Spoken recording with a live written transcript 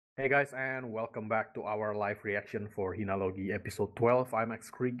Hey guys, and welcome back to our live reaction for Hina Logi episode 12. I'm X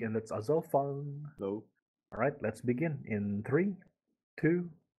Krieg and that's Azalfan. Hello. Alright, let's begin in 3, 2,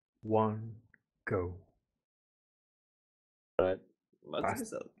 1, go. Right. Last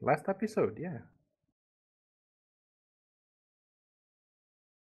episode. Last episode, yeah.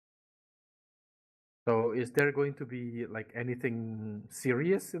 So is there going to be like anything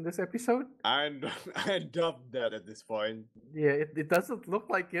serious in this episode? I doubt that at this point. Yeah, it doesn't look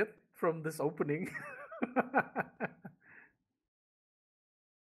like it from this opening.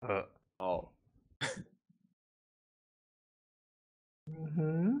 Oh.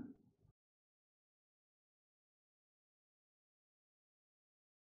 Mm-hmm.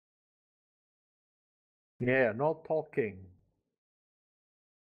 Yeah, no talking.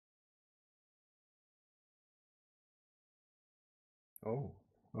 Oh,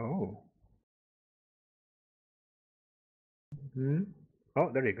 oh. Hmm.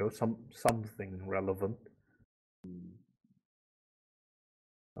 Oh, there you go. Something relevant.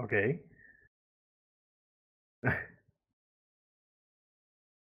 Okay.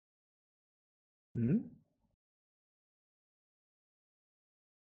 Hmm.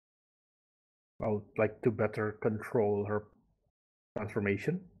 Well, like to better control her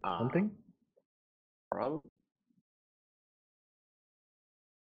transformation. Something. Probably.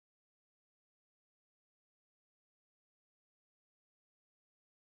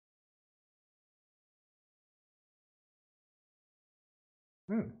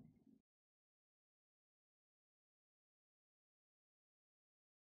 Hmm.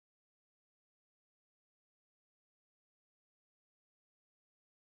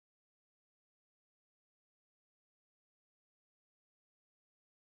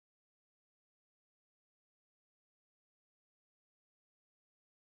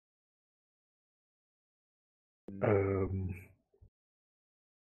 Um.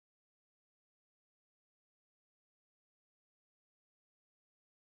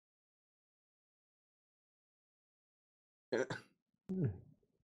 Hmm.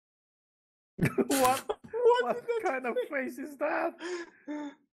 what? What kind of face is that?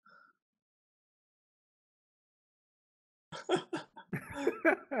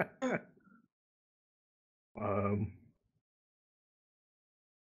 um.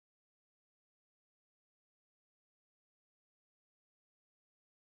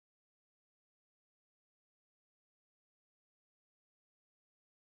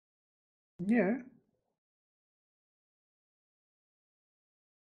 Yeah.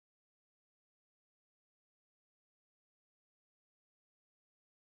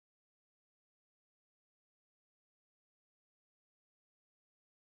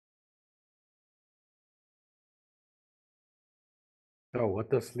 Oh, what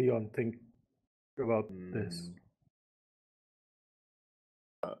does Leon think about this?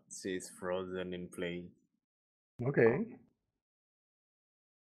 She's frozen in place. Okay.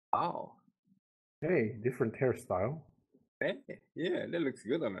 Wow. Hey, different hairstyle. Hey, yeah, that looks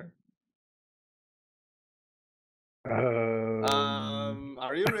good on her.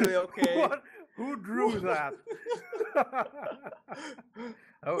 Are you really okay? What? Who drew that?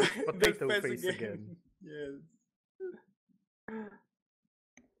 Oh, it's potato face again. Yes.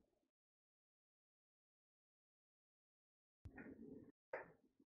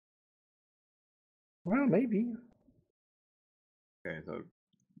 Well, maybe. Okay, so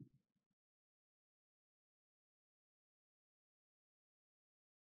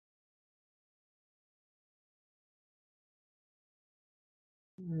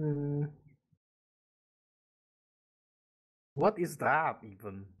Hmm. What is that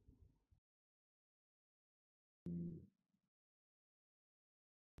even?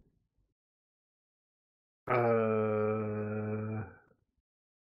 Uh,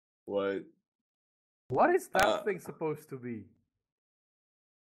 what? what is that thing supposed to be?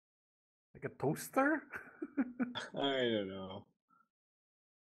 Like a toaster? I don't know.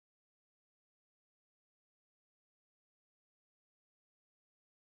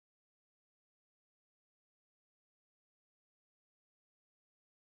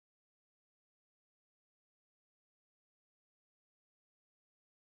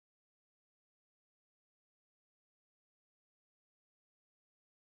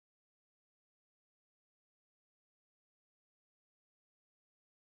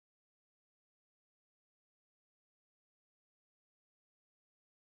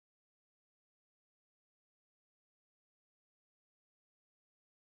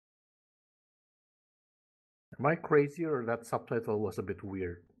 Am I crazy or that subtitle was a bit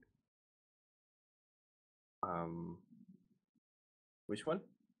weird? Which one?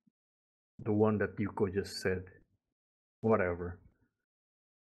 The one that Yuko just said. Whatever.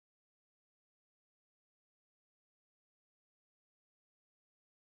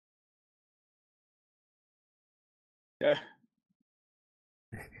 Yeah.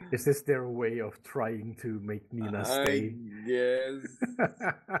 Is this their way of trying to make Nina I stay? guess.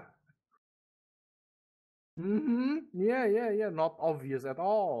 Yeah. Not obvious at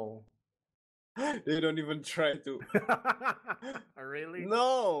all. They don't even try to. Really?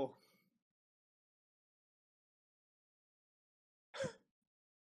 No.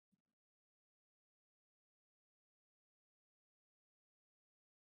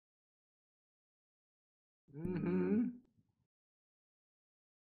 Mm-hmm.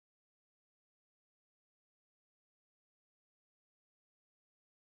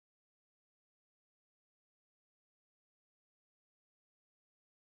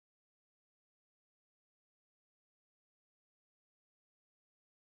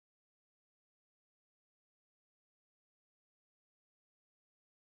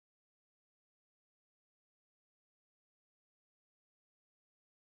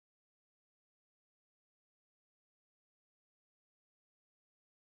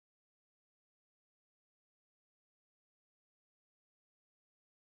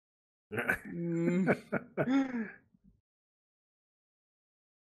 Mm.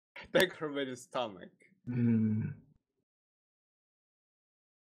 Take her by the stomach. Mm.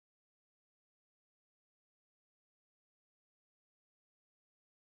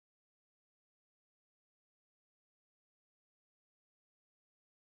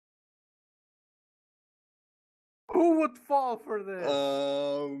 Who would fall for this?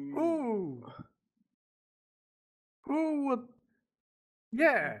 Who? Who would?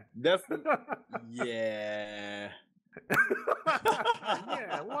 Yeah. Definitely. Yeah.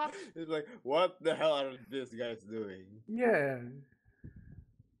 Yeah. What? It's like, what the hell are these guys doing? Yeah.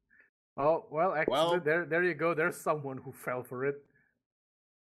 Oh well, actually, Well, there you go. There's someone who fell for it.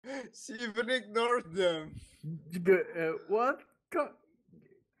 she even ignored them. What?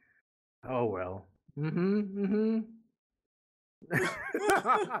 Oh well. Mm-hmm.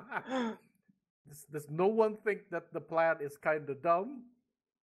 Does no one think that the plan is kind of dumb?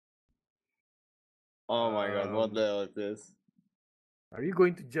 Oh my god, what the Um, hell is this? are you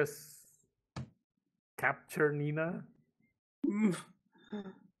going to just capture Nina?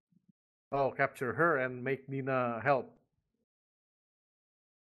 Oh, capture her and make Nina help.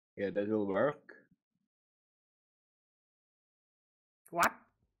 Yeah, that will work. What?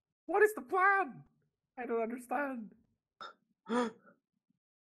 What is the plan? I don't understand.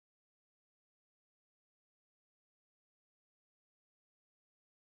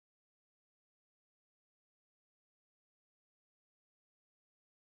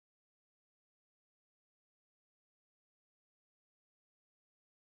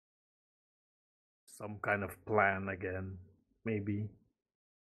 Some kind of plan again, maybe.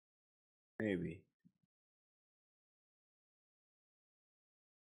 Maybe.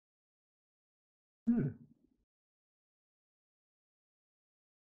 Hmm.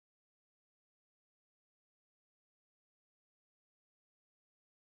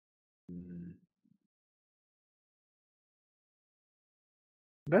 Mm.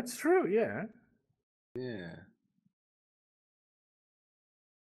 That's true, yeah. Yeah.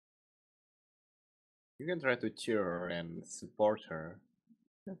 You can try to cheer her and support her.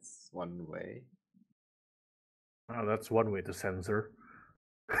 That's one way. Oh, that's one way to censor.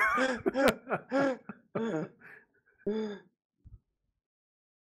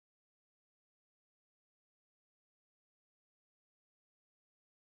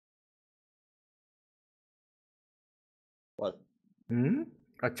 What? Hmm?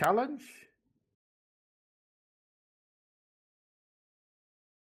 A challenge?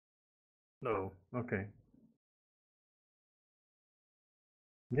 No. Okay.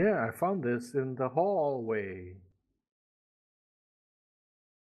 Yeah, I found this in the hallway.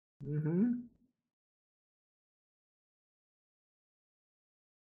 Mm-hmm.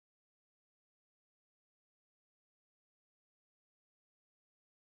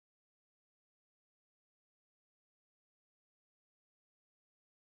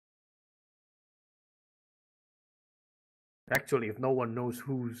 Actually, if no one knows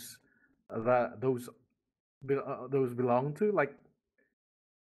who's that those belong to, like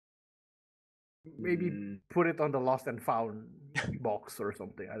maybe Mm. put it on the lost and found box or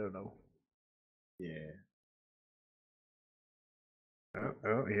something. I don't know. Yeah.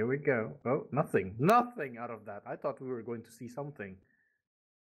 Oh, here we go. Oh, nothing out of that. I thought we were going to see something.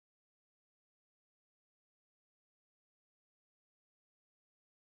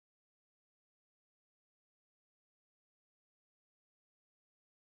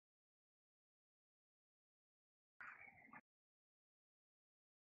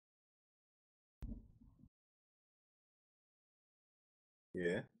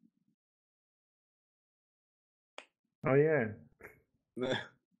 Yeah. Oh yeah.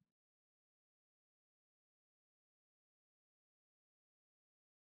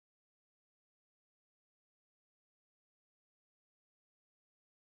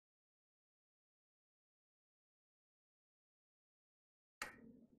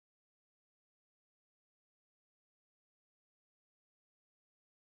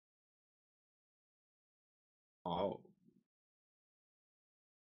 Oh.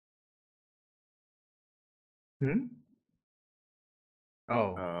 Hmm?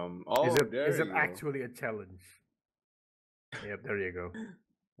 Oh. Is Oh, it there is it you go. actually a challenge? Yep, there you go.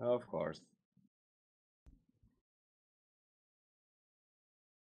 Of course.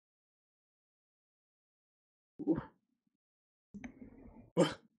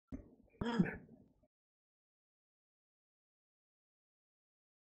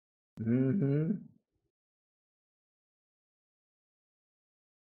 Mm-hmm.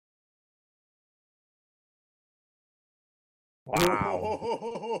 Wow.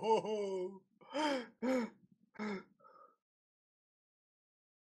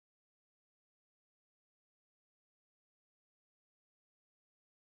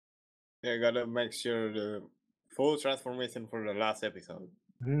 Yeah, gotta make sure the full transformation for the last episode.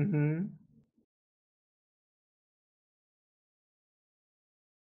 Mm-hmm.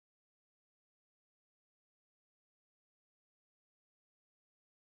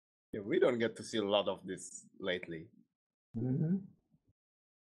 Yeah, we don't get to see a lot of this lately. Mm-hmm.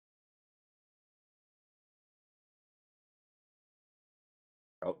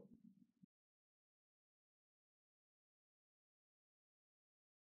 Oh.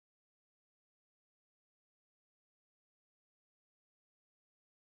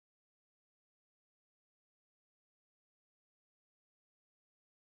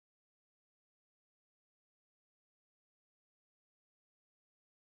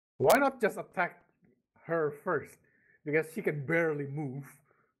 Why not just attack her first? Because she can barely move.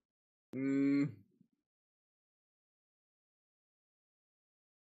 Mm,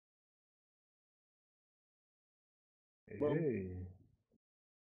 well, Hey.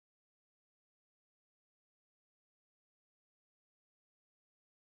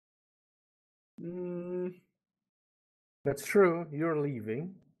 mm, That's true. You're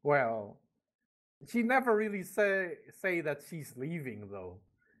leaving. Well, she never really say that she's leaving though.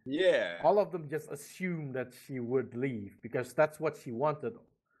 yeah. All of them just assume that she would leave because that's what she wanted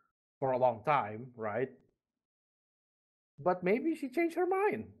for a long time, right? But maybe she changed her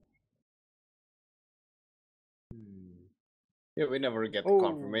mind. Hmm. Yeah, we never get Oh,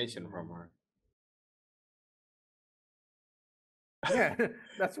 confirmation from her. yeah,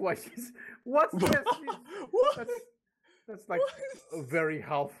 that's why she's. What's this? What? That's that's like a What? very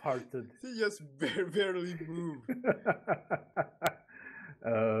half-hearted. She just barely moved.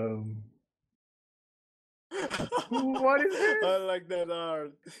 um, what is I this? like that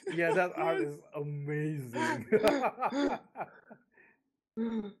art. Yeah, that art Yes. is amazing.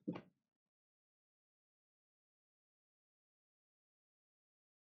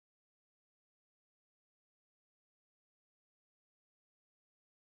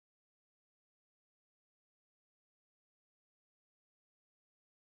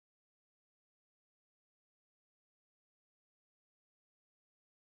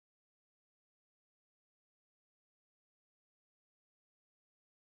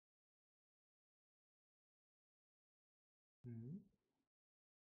 Mhm.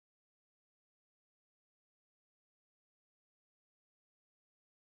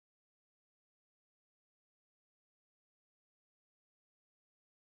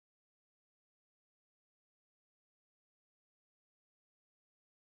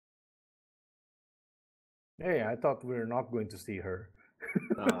 Hey, I thought we were not going to see her.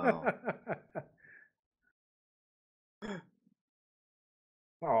 Oh.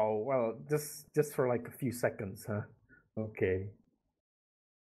 Oh, well, just for like a few seconds, huh? Okay.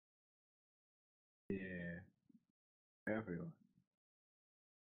 Yeah. Everyone.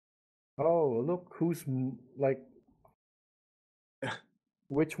 Oh, look who's like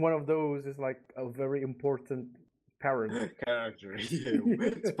which one of those is like a very important parent. Character. Yeah.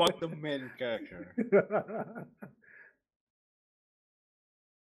 Spot the main character.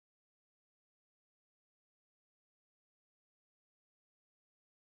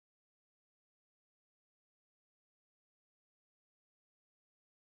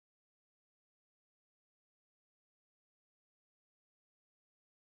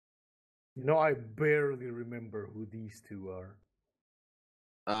 I barely remember who these two are.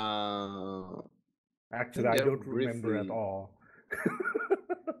 I Actually, think I they're don't remember at briefly. all.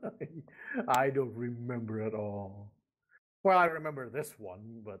 I don't remember at all. Well, I remember this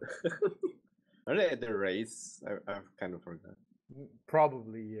one, but Are they at the race? I've kind of forgot.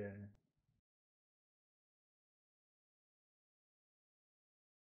 Probably, yeah.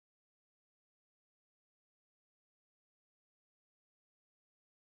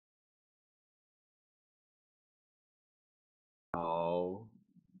 Oh.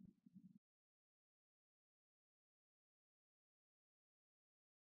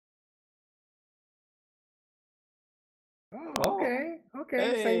 Oh, okay.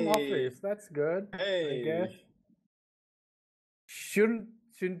 Okay, same Hey. office. That's good. I guess. Hey. Shouldn't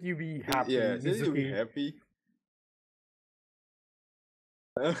you be happy, Yeah, should you be Mizuki? happy?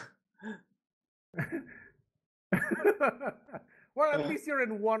 Well, at least you're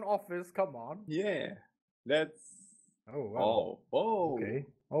in one office. Come on. Yeah. That's. Oh wow. Oh. Okay.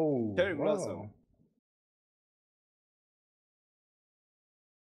 Oh Cherry wow. blossom.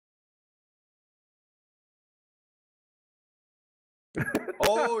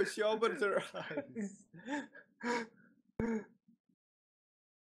 Oh, she opens her eyes.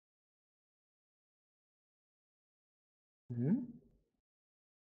 Hmm?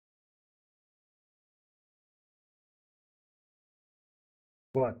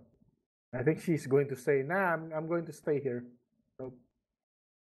 What? I think she's going to say, "Nah, I'm going to stay here." So,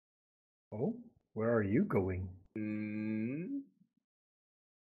 oh, where are you going? Mm.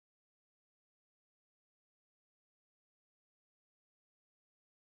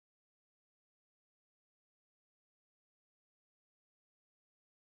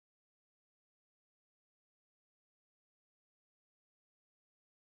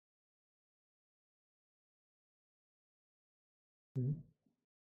 Hmm?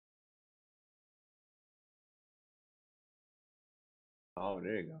 Oh,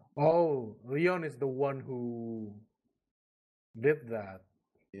 there you go. Oh, Leon is the one who did that.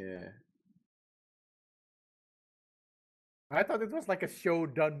 Yeah. I thought it was like a show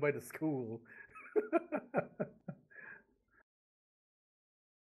done by the school.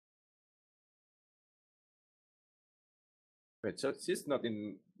 Wait, so she's not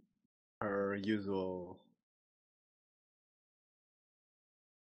in her usual.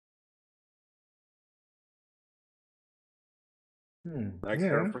 Like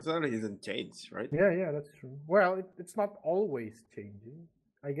her Yeah. personality isn't changed, right? Yeah, that's true. Well, it's not always changing,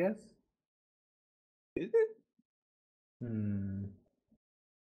 I guess. Is it? Hmm.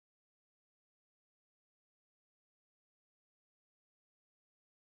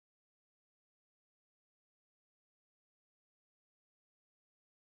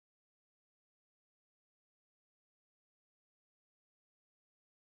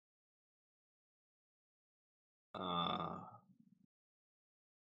 Ah.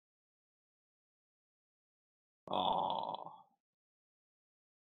 Oh.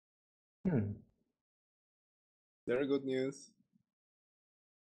 Hmm. Very good news.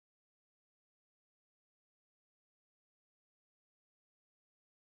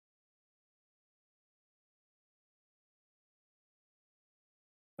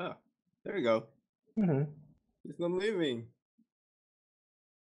 Ah, there you go. Hmm. He's not leaving.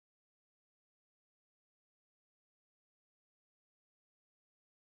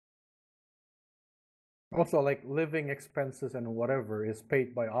 Also, like living expenses and whatever is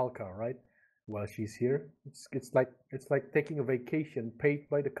paid by Alka, right? While she's here, it's like taking a vacation paid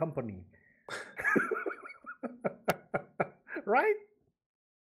by the company, right?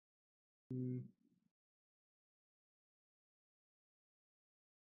 Mm.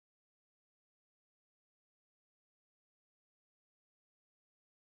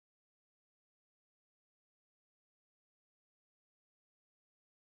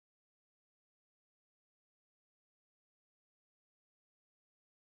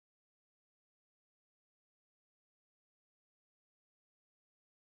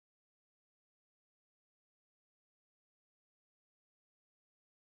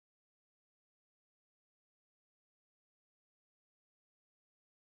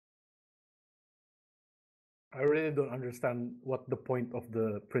 I really don't understand what the point of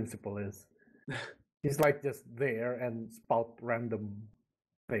the principal is. He's like just there and spout random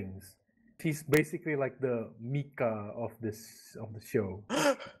things. She's basically like the Mika of the show.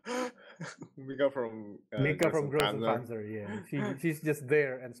 We go from Mika Girls from and Girls and Panzer. Panzer, yeah. She's just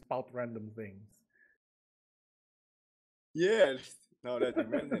there and spout random things. Yeah, now that you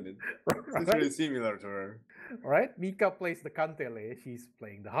mention it, it's really Right? similar to her. Right? Mika plays the kantele, she's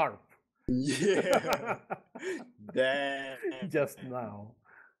playing the harp. Yeah. Damn. Just now.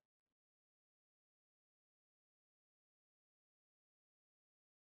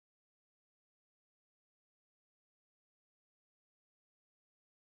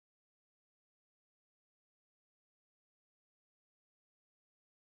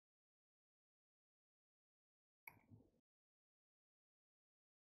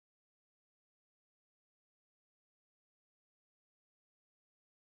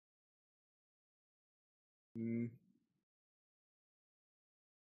 Mm.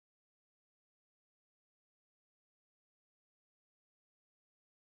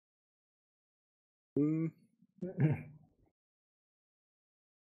 Mm.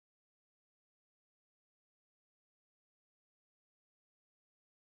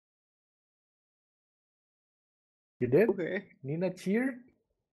 You did? Okay, Nina cheered?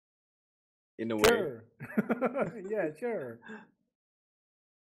 in a way. Sure. Yeah, sure.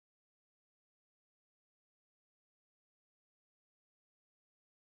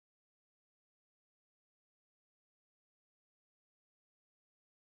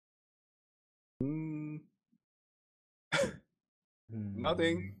 Mm.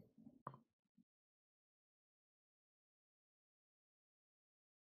 Nothing. Hmm.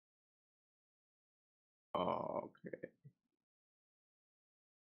 Oh,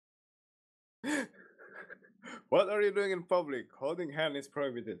 okay. What are you doing in public? Holding hand is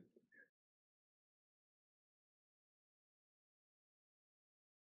prohibited.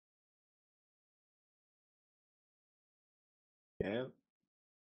 Yeah.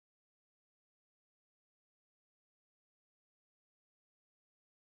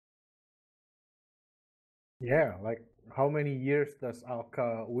 Yeah, like how many years does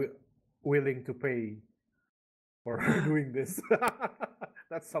Alka willing to pay for doing this?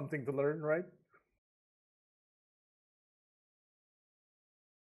 That's something to learn, right?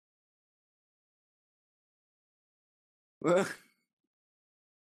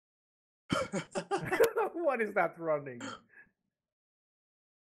 What is that running?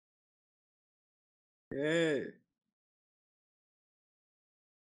 Hey.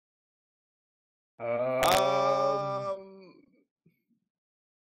 Um. Um.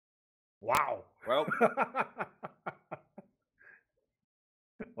 Wow. Well,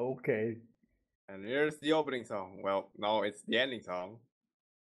 Okay. and here's the opening song. Well, no, it's the ending song.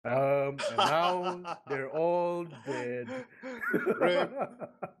 And now they're all dead. Rip.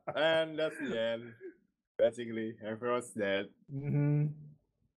 And that's the end. Basically, everyone's dead. Hmm.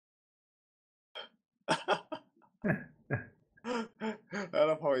 I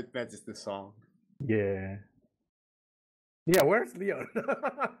love how it matches the song. Yeah. Yeah, where's Leon?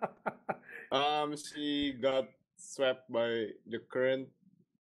 She got swept by the current.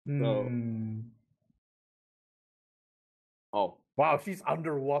 So, Hmm. oh, Wow, she's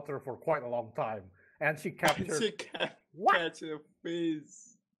underwater for quite a long time. And she captured she can't what? catch a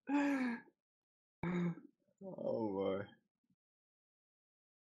fish. Oh boy.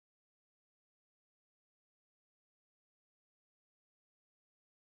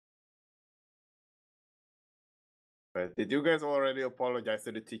 But did you guys already apologize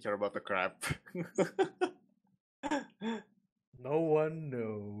to the teacher about the crap? No one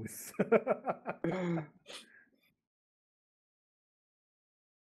knows.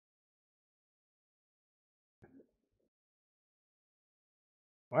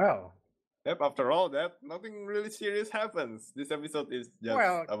 Well, Yep, after all that, nothing really serious happens. This episode is just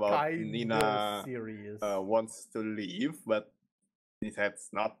well, about kinda Nina serious. wants to leave, but decides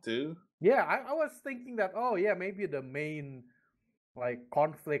not to. Yeah, I was thinking that, oh yeah, maybe the main like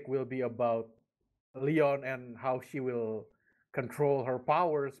conflict will be about Leon and how she will control her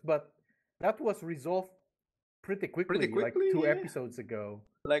powers, but that was resolved pretty Pretty quickly, like quickly, two yeah. episodes ago.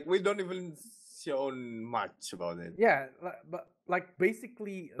 Like, we don't even shown much about it. Yeah, but like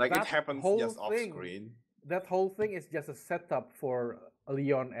basically Like, it happens just off thing, screen. that whole thing is just a setup for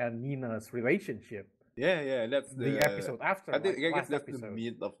Leon and Nina's relationship. Yeah, that's The episode after, I think like I guess last that's the episode.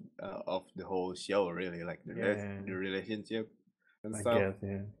 meat of the whole show, really, like Yeah, the relationship and I stuff. guess,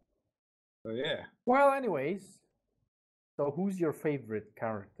 yeah. So yeah, Well, anyways, so who's your favorite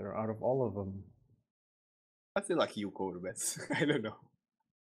character out of all of them? I feel like Yuko the best. I don't know.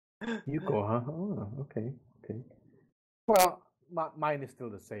 Yuko, huh? Oh, okay, okay. Well, mine is still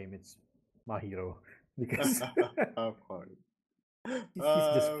the same. It's Mahiro because Of course, he's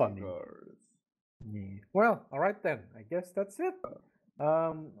just of funny. course. Yeah. Well, all right then. I guess that's it.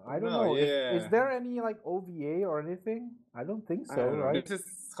 I don't No, know if is yeah. there any like OVA or anything? I don't think I so, don't know. right? This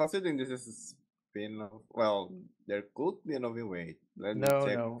is considering this is a spin-off. Well, there could be an OVA. Let me No,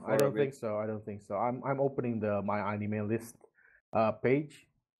 check no, I for a don't think bit. so. I don't think so. I'm opening the my anime list page.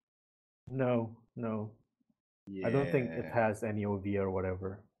 No, no. I don't think it Yeah. has any OVA or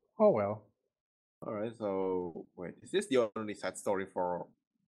whatever. Oh well. All right. So wait, is this the only side story for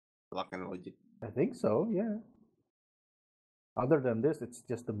Lukl Logic? I think so, yeah. Other than this, it's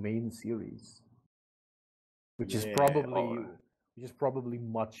just the main series, which is Yeah. probably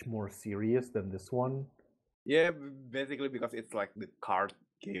much more serious than this one. Yeah, basically because it's like the card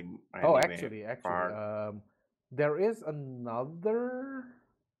game Oh, anime actually, part. there is another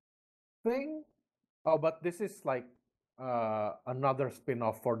thing. Oh, but this is like another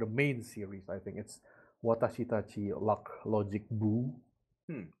spin-off for the main series. I think it's Watashi Tachi Luck Logic Boo.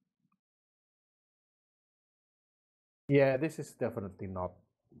 Yeah, this is definitely not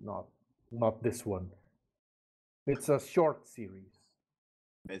not this one. It's a short series,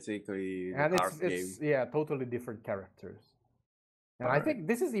 Basically, the and card game. it's yeah, totally different characters. And I think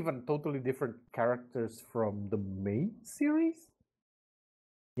this is even totally different characters from the main series.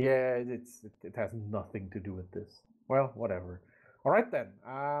 Yeah, it has nothing to do with this. Well, whatever. All right then.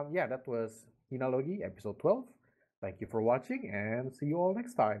 Yeah, that was Hina Logi, episode 12. Thank you for watching, and see you all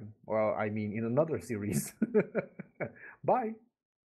next time. Well, I mean, in another series. Bye.